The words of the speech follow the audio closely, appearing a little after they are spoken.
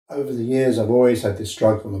Over the years, I've always had this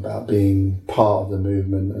struggle about being part of the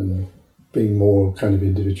movement and being more kind of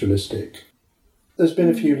individualistic. There's been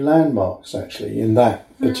a few landmarks, actually, in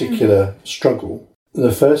that particular struggle.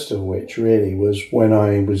 The first of which, really, was when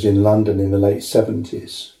I was in London in the late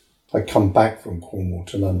 70s. I'd come back from Cornwall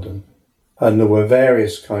to London. And there were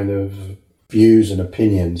various kind of views and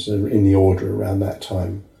opinions in the order around that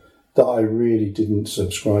time that I really didn't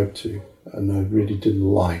subscribe to and I really didn't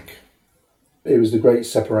like. It was the great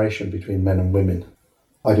separation between men and women.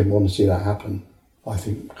 I didn't want to see that happen. I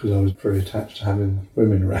think because I was very attached to having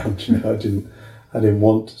women around. I didn't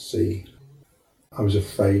want to see. I was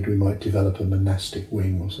afraid we might develop a monastic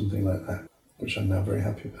wing or something like that, which I'm now very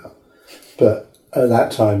happy about. But at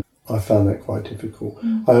that time, I found that quite difficult.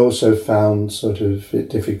 I also found sort of it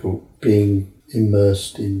difficult being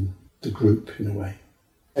immersed in the group in a way.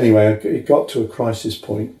 Anyway, it got to a crisis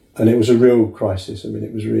point, and it was a real crisis. I mean,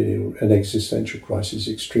 it was really an existential crisis,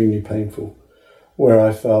 extremely painful, where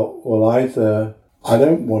I felt, well, either I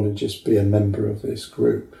don't want to just be a member of this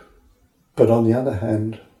group, but on the other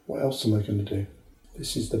hand, what else am I going to do?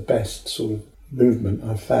 This is the best sort of movement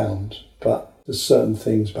I've found, but there's certain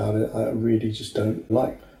things about it I really just don't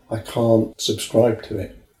like. I can't subscribe to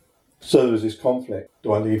it. So there was this conflict.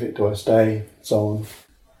 Do I leave it? Do I stay? So on.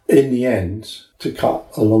 In the end, to cut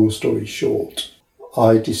a long story short,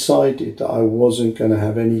 I decided that I wasn't going to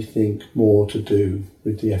have anything more to do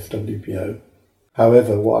with the FWBO.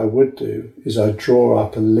 However, what I would do is I'd draw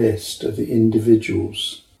up a list of the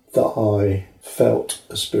individuals that I felt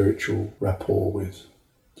a spiritual rapport with.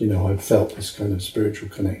 I felt this kind of spiritual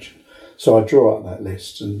connection. So I draw up that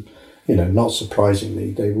list and, not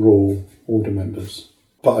surprisingly, they were all order members.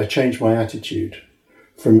 But I changed my attitude.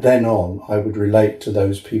 From then on, I would relate to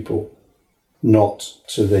those people, not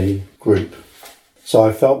to the group. So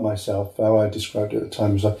I felt myself, how I described it at the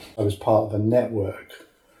time, was I was part of a network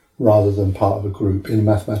rather than part of a group in a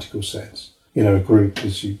mathematical sense. A group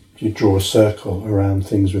is you draw a circle around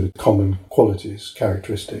things with common qualities,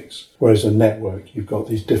 characteristics. Whereas a network, you've got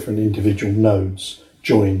these different individual nodes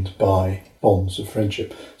joined by bonds of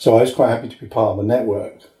friendship. So I was quite happy to be part of a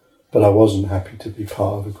network, but I wasn't happy to be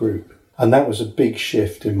part of a group. And that was a big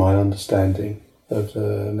shift in my understanding of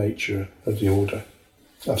the nature of the order.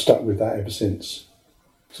 I've stuck with that ever since.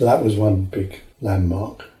 So that was one big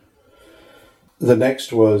landmark. The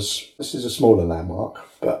next was, this is a smaller landmark,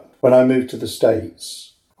 but when I moved to the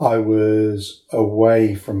States, I was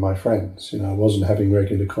away from my friends. I wasn't having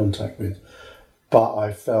regular contact with, but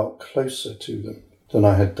I felt closer to them than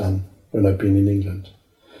I had done when I'd been in England.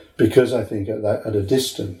 Because I think at a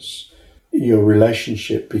distance, your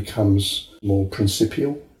relationship becomes more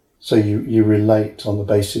principial. So you relate on the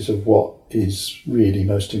basis of what is really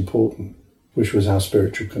most important, which was our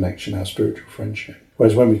spiritual connection, our spiritual friendship.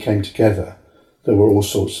 Whereas when we came together, there were all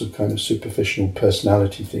sorts of kind of superficial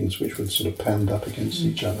personality things which would sort of pound up against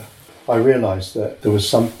each other. I realised that there was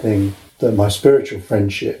something that my spiritual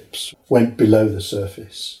friendships went below the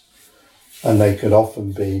surface, and they could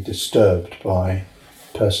often be disturbed by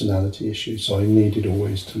personality issues, so I needed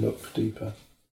always to look deeper.